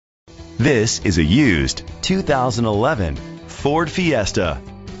This is a used 2011 Ford Fiesta,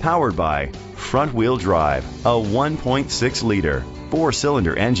 powered by front-wheel drive, a 1.6-liter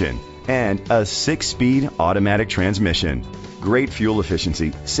four-cylinder engine, and a 6-speed automatic transmission. Great fuel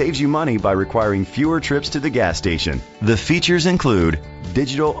efficiency saves you money by requiring fewer trips to the gas station. The features include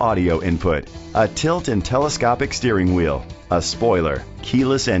digital audio input, a tilt and telescopic steering wheel, a spoiler,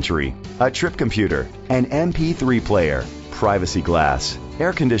 keyless entry, a trip computer, an MP3 player, privacy glass,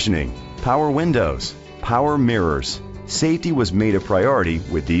 air conditioning, power windows, power mirrors. Safety was made a priority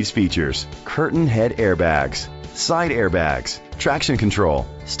with these features: curtain head airbags, side airbags, traction control,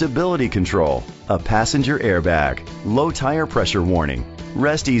 stability control, a passenger airbag, low tire pressure warning.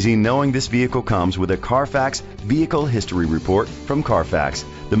 Rest easy knowing this vehicle comes with a Carfax Vehicle History Report from Carfax,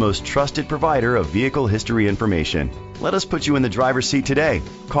 the most trusted provider of vehicle history information. Let us put you in the driver's seat today.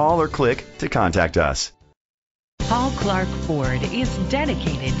 Call or click to contact us. Paul Clark Ford is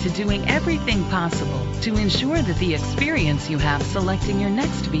dedicated to doing everything possible to ensure that the experience you have selecting your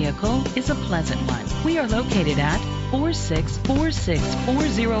next vehicle is a pleasant one. We are located at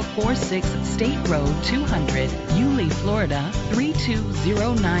 464046 State Road 200, Yulee, Florida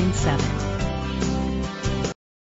 32097.